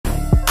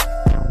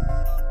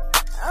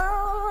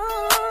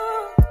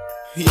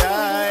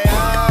Yeah,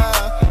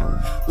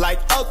 yeah, like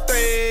 03.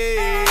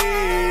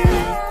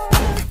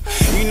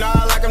 You know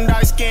I like them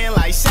dark skin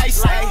like shay,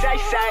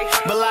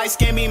 but light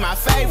skin be my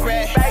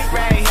favorite.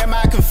 Hear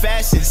my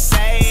confession,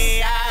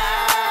 say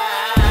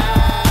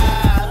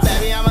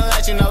baby, I'ma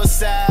let you know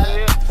what's up.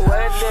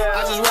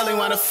 I just really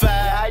wanna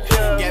fuck.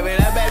 Give it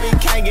up, baby,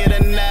 can't get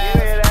enough.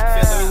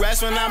 Feel the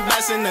rest when I'm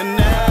busting the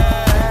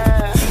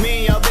nut. Me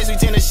and your bitch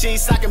between the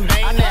sheets, I can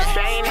bang that.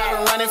 Have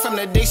her running from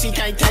the dick, she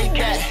can't take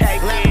that.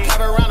 Let me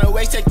cover around her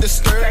waist, take the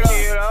skirt off.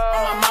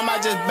 My mama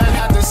just back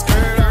out the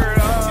skirt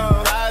off. She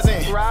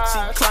rising, she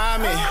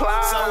climbing,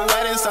 so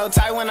wet and so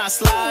tight when I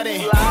slide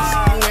in. She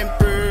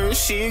whimper,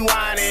 she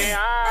whining.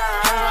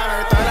 Hands on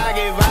her throat, I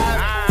get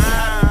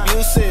vibing.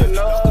 Abusive,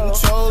 no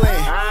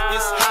controlling.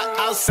 It's hot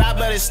outside,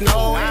 but it's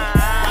snowing.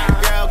 White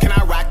girl, can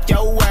I rock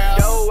your world?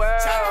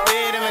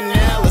 Chocolate and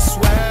vanilla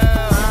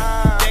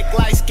swirl. Thick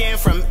light skin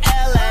from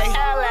LA,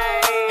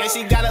 and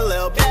she got a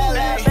little belly.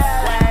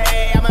 One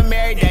day I'ma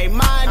marry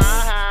Damonni.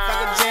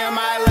 Fuck a gym,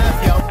 I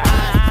love your body.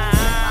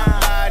 My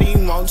body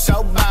wants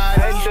your body.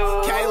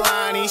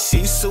 Kaylani,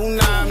 she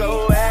tsunami.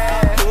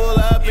 Pull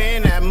up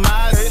in that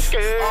Mazda.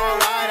 All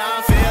right,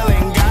 I'm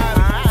feeling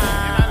godly,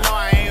 and I know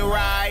I ain't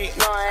right.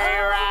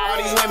 All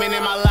these women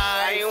in my life,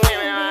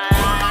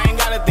 I ain't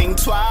gotta think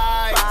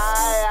twice.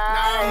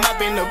 Now I'm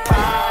up in the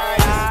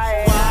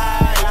prize.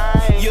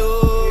 Why? You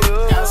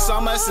got so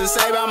much to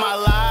say about my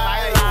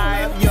life.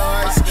 I love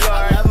yours,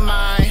 I love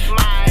mine.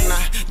 And I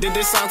did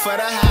this song for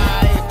the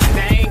hype.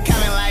 They ain't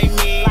coming like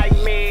me.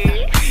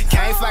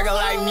 Can't fuck her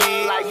like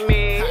me.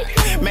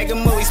 Make a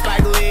movie,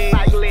 Spike Lee.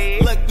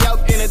 Look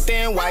yoked in a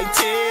thin white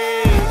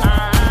tee.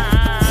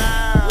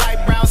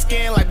 Light brown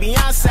skin like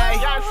Beyonce.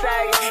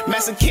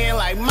 Mexican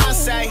like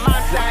Marseille.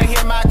 Wanna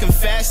hear my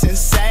confession,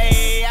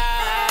 say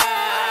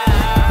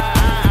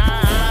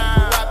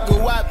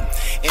go up.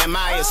 Am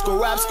I a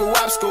screw up?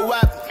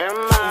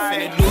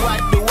 Finna do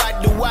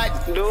what?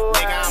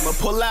 Nigga, I'ma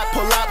pull up.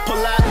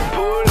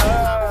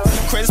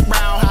 Chris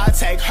Brown, how I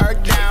take her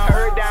down.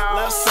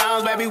 Love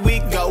sounds, baby, we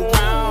go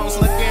rounds.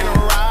 Looking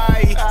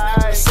right,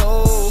 snatch your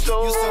soul.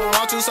 Used to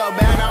want you so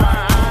bad, now I'm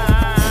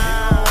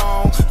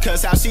wrong.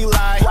 Cause how she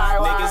lie,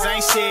 niggas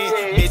ain't shit,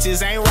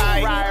 bitches ain't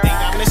right. Think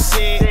I'm the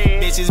shit,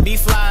 bitches be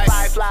fly.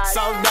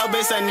 So dope,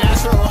 it's a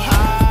natural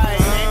high.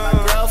 Ain't my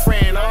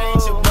girlfriend, I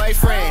ain't your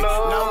boyfriend.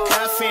 No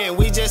cuffing,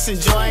 we just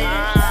enjoying.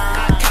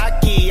 Not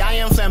cocky, I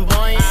am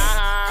flamboyant.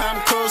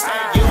 Come cool, stay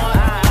you on the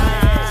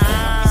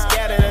line.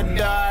 Scared of the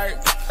dark.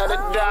 You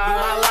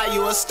my light,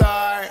 you a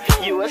star.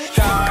 You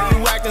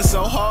acting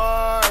so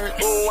hard.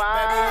 Baby,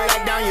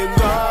 let down your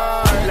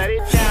guard. Let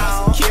it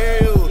down. Secure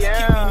you,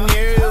 keep me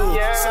near you.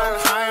 So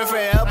crying for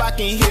help, I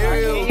can hear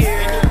you.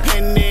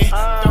 Independent,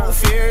 don't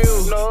fear you.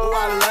 Oh,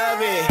 I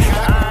love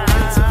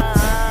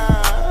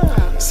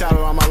it. Shout out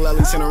all my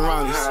lovely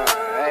tenderonis.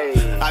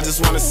 I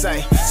just wanna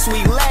say,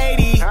 sweet lady.